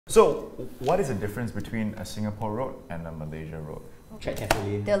So, what is the difference between a Singapore road and a Malaysia road? Check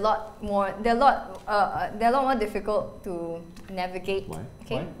carefully. They're a lot more difficult to navigate. Why?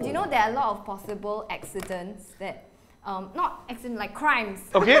 Okay. Why? Do you know there are a lot of possible accidents that not accidents like crimes.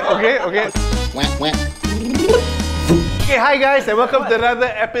 Okay. Okay, hi guys, and welcome to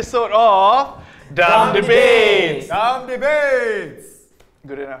another episode of Dumb Debates. Dumb Debates!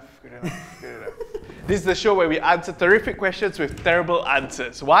 Good enough. This is the show where we answer terrific questions with terrible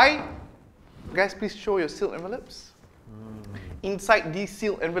answers. Why? Guys, please show your sealed envelopes. Inside these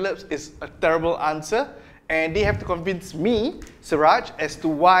sealed envelopes is a terrible answer, and they have to convince me, Siraj, as to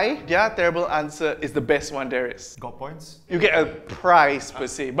why their terrible answer is the best one there is. Got points? You get a prize per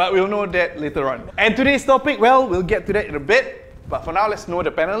se, but we'll know that later on. And today's topic, well, we'll get to that in a bit. But for now, let's know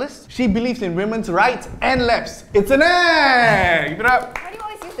the panelists. She believes in women's rights and lefts. It's an egg! Give it up. Why do you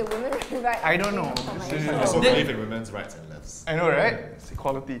always use the women's rights? I don't know. I also believe in women's rights and lefts. I know, right? It's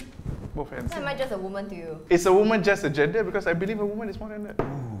equality. Both ends. So am I just a woman to you? Is a woman just a gender? Because I believe a woman is more than that.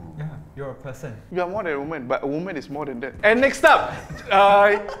 Yeah, you're a person. You are more than a woman, but a woman is more than that. And next up,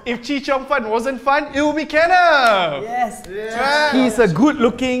 if Chi Chong Fun wasn't fun, it will be Kenneth! Yes! Right. He's a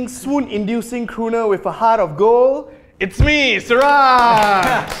good-looking, swoon-inducing crooner with a heart of gold. It's me,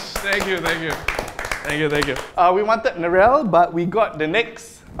 Siraj! Thank you. We wanted Narelle, but we got the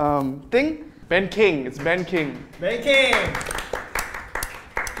next thing. Ben Kheng. It's Ben Kheng. Ben Kheng!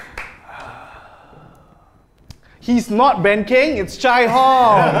 He's not Ben Kheng, it's Chai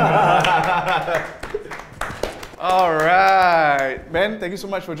Hong. Alright. Ben, thank you so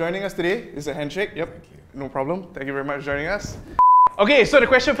much for joining us today. It's a handshake. Yep. No problem. Thank you very much for joining us. Okay, so the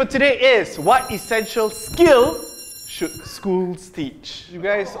question for today is, what essential skill should schools teach? You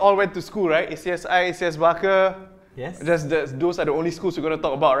guys all went to school, right? ACSI, ACS Barker. Yes. Those are the only schools we're going to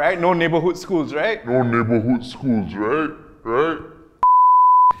talk about, right? No neighborhood schools, right? Right?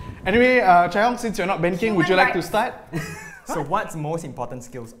 Anyway, Chai Hong, since you're not Ben Kheng, would you like to start? So what's most important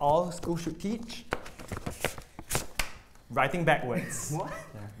skills all schools should teach? Writing backwards. What?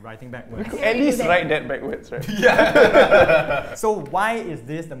 Yeah, writing backwards. At least write that backwards, right? So why is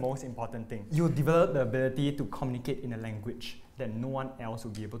this the most important thing? You develop the ability to communicate in a language that no one else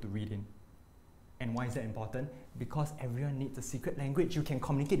will be able to read in. And why is that important? Because everyone needs a secret language you can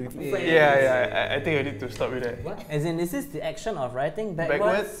communicate with. Yeah, I think I need to stop with that. What? As in, is this the action of writing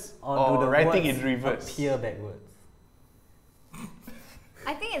backwards? Or do the writing words in reverse? appear backwards?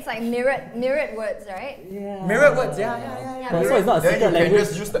 I think it's like mirrored words, right? Yeah. Mirrored words, yeah. So it's not a Then secret you language. can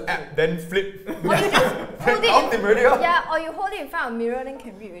just use the app, then flip. Or you just hold Out it the radio. yeah, or you hold it in front of a mirror then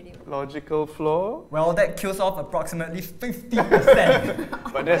can read already. Logical flaw. Well, that kills off approximately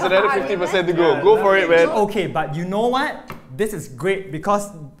 50%. But there's another 50% to go. Go for it, man. Okay, but you know what? This is great because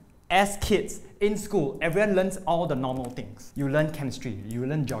as kids in school, everyone learns all the normal things. You learn chemistry, you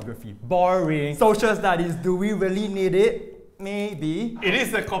learn geography. Boring. Social studies, do we really need it? Maybe. It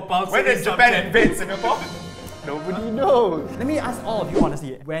is a compulsory When did Japan invade Singapore? Nobody knows. Let me ask all of you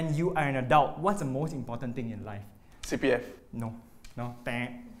honestly, when you are an adult, what's the most important thing in life? CPF. No.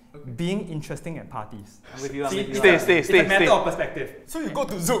 Being interesting at parties. I'm with you, I'm with you. Stay. It's a matter of perspective. So you go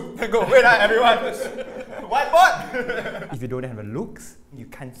to Zoom and go, wait, everyone. What? If you don't have a looks, you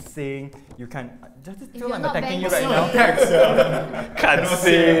can't sing, you can't... Just feel you're like I'm not attacking you Ben right Kheng. now. Can't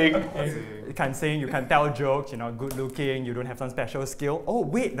sing. You can't sing, you can't tell jokes, you're not good looking, you don't have some special skill. Oh,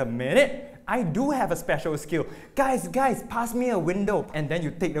 wait a minute. I do have a special skill. Guys, pass me a window. And then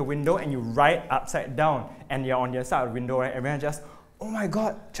you take the window and you write upside down. And you're on your side of the window, right? Everyone just, oh my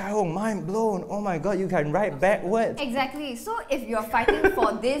god, Chai Hong, mind blown. Oh my god, you can write backwards. Exactly. So if you're fighting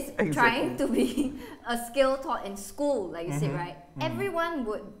for this, trying to be a skill taught in school, like you said, right? Everyone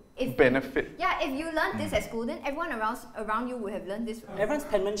would Benefit. Yeah, if you learn this at school, then everyone around you would have learned this. Everyone's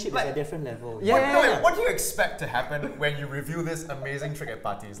penmanship is at a different level. What do you expect to happen when you review this amazing trick at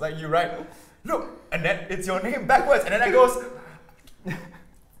parties? Like you write, look, and then it's your name backwards, and then it goes.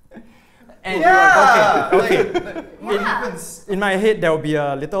 And Okay. in my head, there will be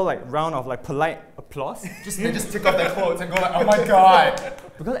a little round of polite applause. They just tick off their quotes and go like, oh my god.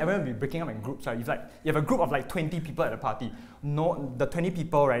 Because everyone will be breaking up in groups, right? If you have a group of 20 people at a party, the 20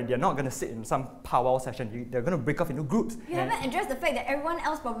 people, right, they're not going to sit in some powwow session. They're going to break off into groups. You haven't addressed the fact that everyone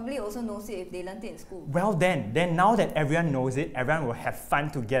else probably also knows it if they learned it in school. Well then now that everyone knows it, everyone will have fun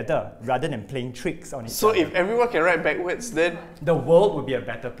together rather than playing tricks on each other. So if everyone can write backwards, then... the world would be a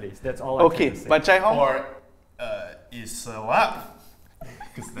better place. That's all I'm trying to say. But Chai Hong? Or, is what?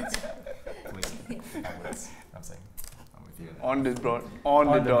 Because that's backwards. I'm saying. I'm with you. On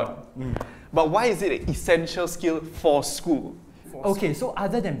the dot. But why is it an essential skill for school? Okay, so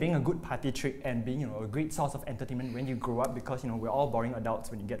other than being a good party trick and being a great source of entertainment when you grow up, because we're all boring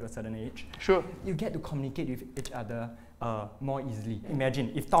adults when you get to a certain age. Sure. You get to communicate with each other more easily.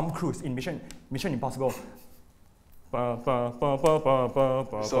 Imagine if Tom Cruise in Mission Impossible. So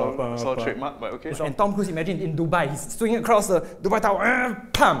trademark, but okay. And Tom Cruise, imagine in Dubai, he's swinging across the Dubai Tower,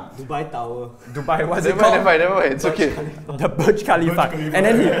 pam! Dubai Tower. Dubai, what's it called? Never mind, it's okay. The Burj Khalifa. And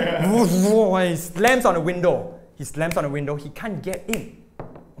then he slams on the window. He slams on the window, he can't get in.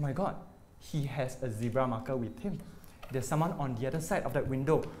 Oh my god, he has a zebra marker with him. There's someone on the other side of that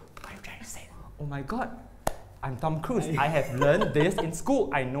window. What are you trying to say? Oh my god, I'm Tom Cruise. I have learned this in school.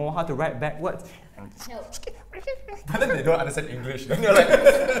 I know how to write backwards. But then they don't understand English. Then you're like,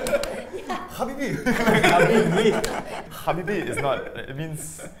 Habibi. Habibi is not, it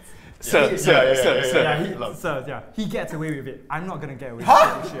means... Sir. He gets away with it. I'm not gonna get away with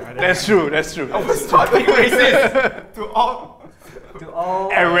it. That's true. I was taught being racist to all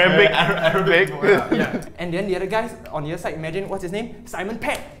Arabic. Yeah. And then the other guys on the other side, imagine what's his name? Simon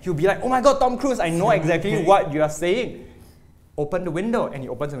Pegg. He'll be like, oh my god, Tom Cruise, I know exactly what you are saying. Open the window, and he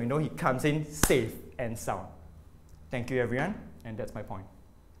opens the window, he comes in safe and sound. Thank you, everyone, and that's my point.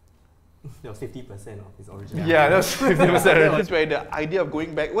 That was 50% of his original. Yeah, that's 50%. That's where the idea of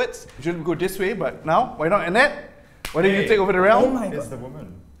going backwards shouldn't go this way, but now, why not Annette? Why don't you take over the realm? Oh my god. It's the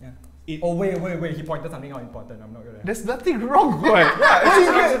woman. Oh wait, he pointed something out important, I'm not gonna... There's nothing wrong, boy. Yeah, it's just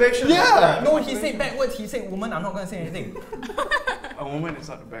an observation. Yeah. No, he said backwards, he said woman, I'm not gonna say anything. A woman is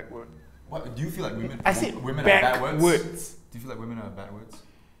not a backward. What, do you feel like women Women are bad words? backwards. Do you feel like women are bad words?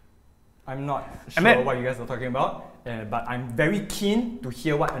 I'm not sure what you guys are talking about, but I'm very keen to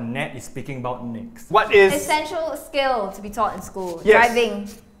hear what Annette is speaking about next. What is... Essential skill to be taught in school. Yes. Driving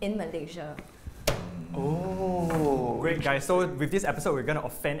in Malaysia. Oh. Great guys, so with this episode we're gonna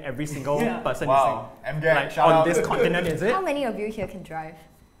offend every single person Wow. MGAG, like, shout on out. this continent, is it? How many of you here can drive?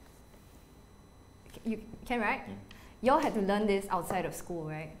 You can, right? Y'all had to learn this outside of school,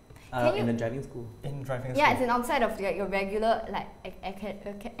 right? Can you- In the driving school. In driving Yeah, school. it's an outside of like your regular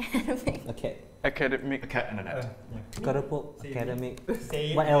academic. Okay. Academic. A cat and an ant. Karapok, academic.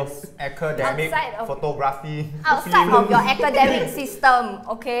 Say What else? Academic, Outside of- photography. Outside of your academic system,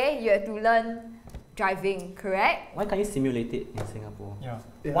 okay? You have to learn driving, correct? Why can't you simulate it in Singapore? Yeah.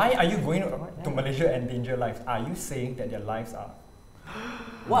 Why are you going to Malaysia and endanger lives? Are you saying that their lives are...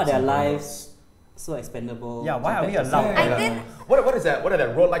 What are their lives so expendable? Yeah, why are we compared to allowed? I Singapore? did. What is that? What are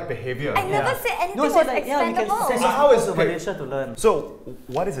that road-like behavior? I never said anything No, was so like, yeah, we can expendable. send So how is- to okay. Malaysia to learn. So,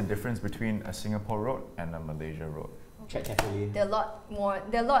 what is the difference between a Singapore road and a Malaysia road? Check carefully. They're a lot more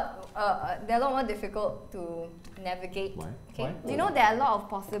difficult to navigate. Why? Okay. Why? Do you know there are a lot of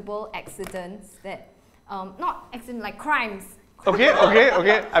possible accidents that not accident like crimes. Okay.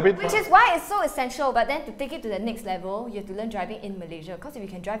 I mean, Which is why it's so essential, but then to take it to the next level, you have to learn driving in Malaysia. Because if you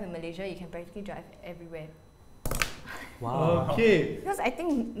can drive in Malaysia, you can practically drive everywhere. Wow. Okay. Because I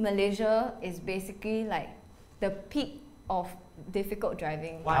think Malaysia is basically like the peak of difficult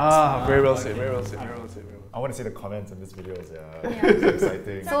driving. very well said. I want to see the comments in this video. Yeah. Yeah. It's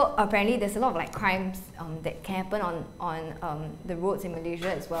exciting. So apparently there's a lot of like crimes that can happen on the roads in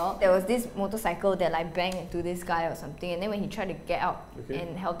Malaysia as well. There was this motorcycle that like banged into this guy or something, and then when he tried to get out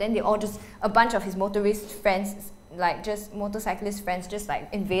and help, then they all just, a bunch of his motorist friends, like just motorcyclist friends, just like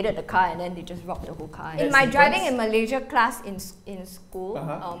invaded the car and then they just robbed the whole car. In my driving in Malaysia class in school,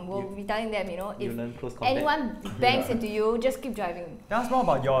 we'll be telling them, You if learn close contact. anyone bangs into you, just keep driving. Tell us more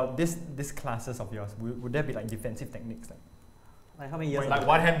about this classes of yours. Would there be like defensive techniques? Like how many years? Like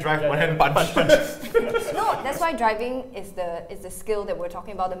one hand drive, one hand punch. No, that's why driving is the skill that we're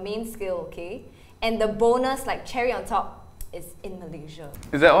talking about, the main skill, okay? And the bonus, like cherry on top, is in Malaysia.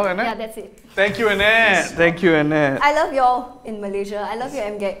 Is that all, Annette? Yeah, that's it. Thank you, Annette. I love y'all in Malaysia. I love your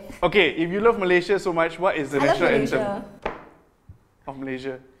MGAG. Okay, if you love Malaysia so much, what is the I love national Malaysia. anthem of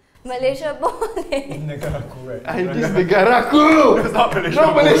Malaysia? Malaysia boleh. Negaraku, right? I just negaraku! It's not Malaysia.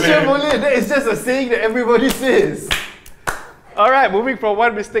 Not Malaysia boleh. boleh. That is just a saying that everybody says. Alright, moving from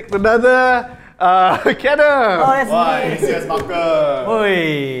one mistake to another. Kenneth! Oh, that's Why? me. ACS marker.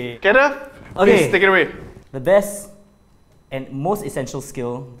 Oi. Kenneth, Okay. please take it away. The best and most essential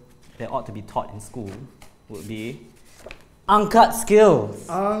skill that ought to be taught in school would be angkat skills.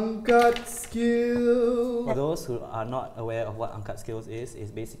 Angkat skill. For those who are not aware of what angkat skills is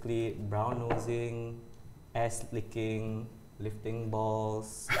basically brown nosing, ass licking, lifting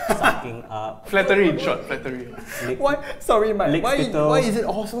balls, sucking up, Flattery in short, flattery. lick, Why? Sorry, Mike. Lick Why spittle. is it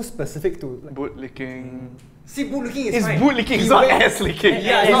all so specific to like, Boot licking. See, boot licking is It's fine. boot licking, it's not ass licking.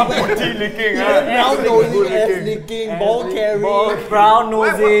 Yeah, It's not booty licking. brown nosing, ass licking, ball carrying. Brown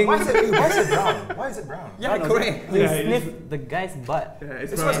nosing. Why is it brown? Why is it brown? Yeah, correct. You sniff the guy's butt.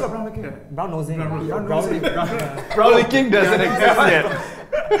 It's not brown licking. Brown nosing. Brown licking doesn't exist yet.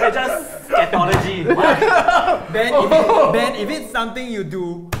 They're just scatology. Ben, if it's something you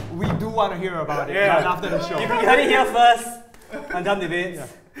do, we do want to hear about it right after the show. You heard it here first. Panjam debates.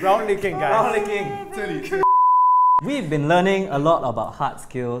 Brown licking, guys. Brown licking. We've been learning a lot about hard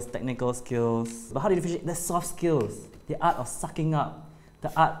skills, technical skills, but how do you differentiate the soft skills? The art of sucking up,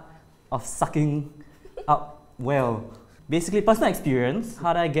 the art of sucking up well. Basically, personal experience.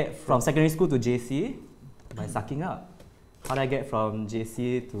 How did I get from secondary school to JC? By sucking up. How did I get from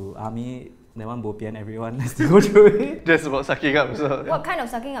JC to army? That one bo pian, everyone has to go through it. Just about sucking up. So. What kind of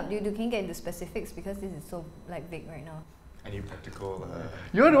sucking up do you do? Can you get into specifics because this is so like big right now? Any practical?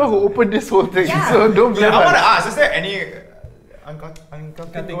 You're the one who opened this whole thing, Yeah. so don't blame I want to us. ask, is there any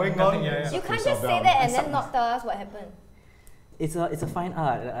uncutting going on? You can't just say that and then not tell us what happened. It's a fine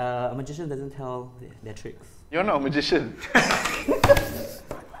art. A magician doesn't tell their tricks. You're not a magician.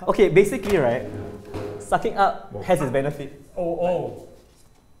 Okay, basically, right, sucking up has its benefits. Oh.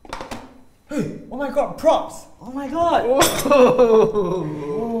 Hey, oh my god, props! Oh my god!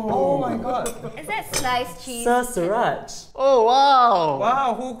 Oh my god. Is that sliced cheese? Sir Siraj. Oh, wow.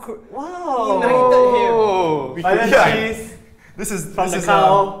 Wow, who could... Wow! United him. Cheese. This is From this the is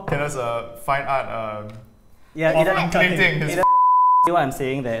cow. Kenneth's fine art Yeah, Is either that- clinting his what I'm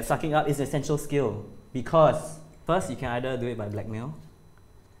saying that sucking up is an essential skill because first you can either do it by blackmail.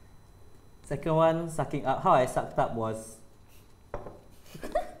 Second one, sucking up. How I sucked up was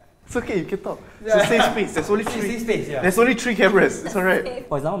It's okay, you can talk. It's a safe space. There's only three. Safe space, yeah. There's only 3 cameras. It's alright.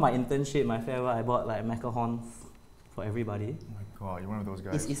 for example my internship, my farewell, I bought like macarons for everybody. Oh my god, you're one of those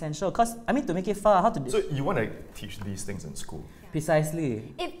guys. It's essential because I mean to make it fun, how to do So you want to teach these things in school?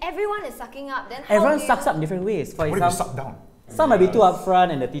 precisely. If everyone is sucking up, then how Everyone do you... sucks up in different ways. For What if you example, suck down? some might be too upfront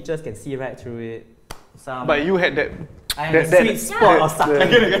and the teachers can see right through it. Some But you had that I have the sweet spot of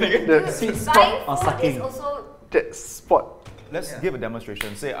sucking. the Sweet Buying spot of food sucking. is also... that spot. Let's give a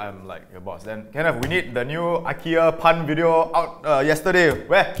demonstration. Say I'm like your boss. Then Kenneth, we need the new IKEA pun video out yesterday.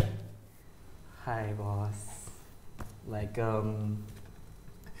 Where? Hi boss. Like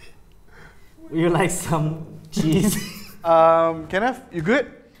you like some cheese? Kenneth, you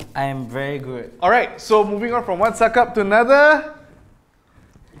good? I am very good. Alright, so moving on from one suck up to another.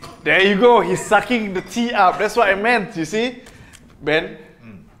 There you go, he's sucking the tea up. That's what I meant, you see? Ben,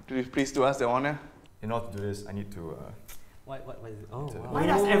 please do us the honor. In order to do this, I need to. What is it? Oh wow. Why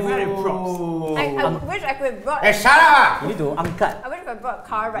does everyone have props? I wish I could have brought... Hey, shut up! You need to uncut. I wish I brought a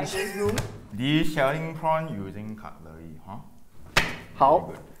car right to this room. Deshelling prawn using cutlery, huh? How?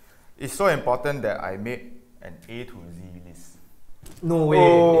 Very good. It's so important that I made an A to Z list. No way. A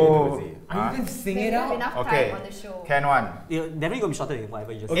Oh. to Z. Are you going to sing it There's out? enough Okay. time on the show. Can one. You're definitely gonna be shorter than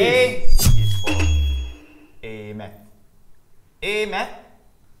whatever you just A said. is for A math. A math.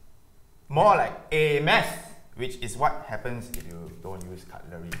 More like A math, which is what happens if you don't use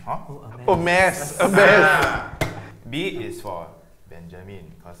cutlery, huh? Oh, mess, a mess. Ah. B is for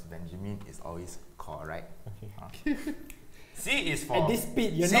Benjamin, because Benjamin is always correct. Okay. C is for At this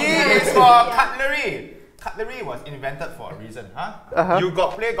speed, you're C not... is for cutlery. Cutlery was invented for a reason, huh? You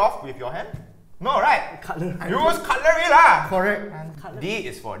got play golf with your hand? No, right? Cutlery. Use cutlery lah. Correct. D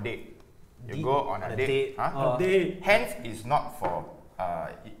is for date. You D- go on a a date. date. Huh? Oh. Date. Hence is not for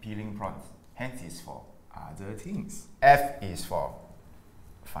peeling prawns. Hence is for other things. F is for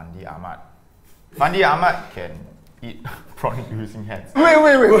Fandi Ahmad. Fandi Ahmad can eat prawn using hands. Wait.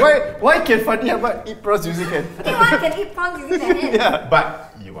 Why can Fandi Ahmad eat prawns using hand? Anyone can eat prawns using their hands. Yeah,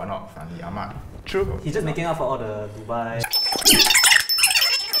 But you are not Fandi Ahmad. true. He's just making up for all the Dubai.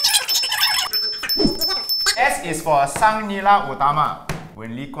 S is for Sang Nila Utama.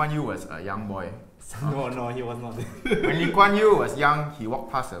 When Lee Kuan Yew was a young boy. No, he was not. When Lee Kuan Yew was young, he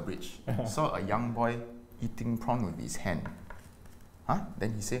walked past a bridge, saw a young boy eating prawn with his hand.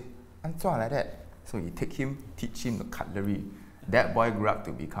 Then he said, "Anzua like that." So he teach him the cutlery. That boy grew up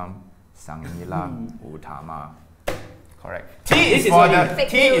to become Sang Nila Utama. Correct. T is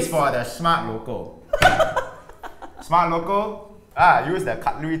for the smart local. Smart local. Use the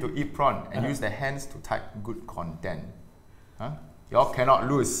cutlery to eat prawn and use the hands to type good content. Y'all cannot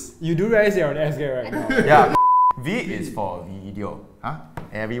lose. You do realize you're on SGAG right now. Yeah. V is for video.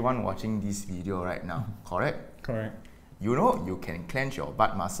 Everyone watching this video right now. Correct? Correct. You know you can clench your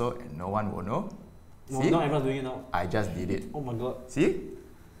butt muscle and no one will know. No, See? not everyone's doing it now. I just did it. Oh my god. See?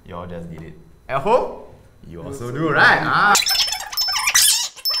 You all just did it. At home, you also do, right?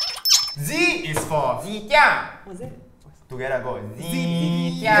 Z is for Zitiang. What's that? Together go.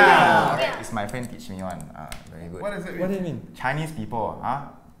 Zitiang. Okay, it's my friend teach me one. Very good. What does it mean? What do you mean? Chinese people,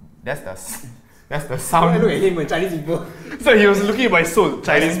 that's the Why look sound. at him when Chinese people? So he was looking at my soul,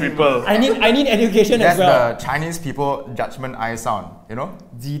 Chinese people. I need education That's as well. the Chinese people judgment I sound. You know?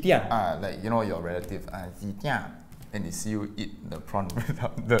 Zitiang. Like your relative. Zitiang. Then they see you eat the prawn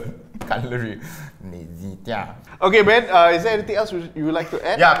without the cutlery. Zitiang. Okay, Ben, is there anything else you would like to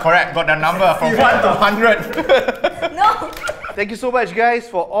add? Yeah, correct. Got the number from 1 to 100. No! Thank you so much, guys,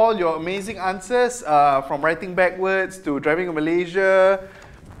 for all your amazing answers, from writing backwards to driving in Malaysia,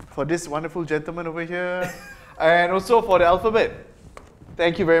 for this wonderful gentleman over here, and also for the alphabet.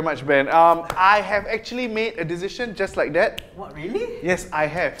 Thank you very much, Ben. I have actually made a decision just like that. What, really? Yes, I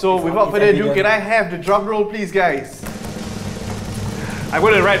have. So without further ado, can I have the drum roll, please, guys? I'm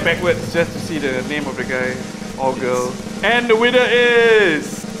going to write backwards just to see the name of the guy or girl. And the winner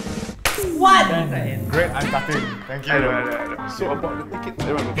is... What? Great uncutting. Thank you. I know. So about the ticket.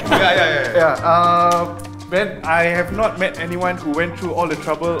 Yeah. Ben, I have not met anyone who went through all the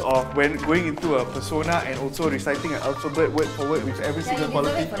trouble of going into a persona and also reciting an alphabet word for word with every single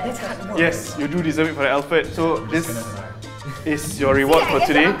quality. Yes, you do deserve it for the alphabet. So this is your reward for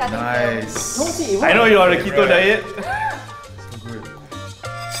today. Nice. I know you are a keto diet.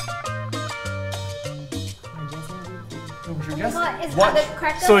 It's not the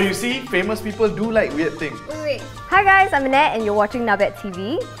crackers. So you see, famous people do like weird things. Wait. Hi guys, I'm Annette and you're watching Nabet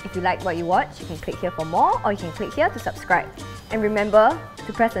TV. If you like what you watch, you can click here for more or you can click here to subscribe. And remember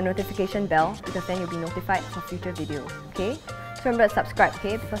to press the notification bell because then you'll be notified for future videos, okay? So remember to subscribe,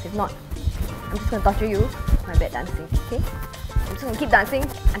 okay? Because if not, I'm just going to torture you with my bad dancing, okay? I'm just going to keep dancing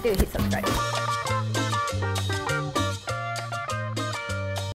until you hit subscribe.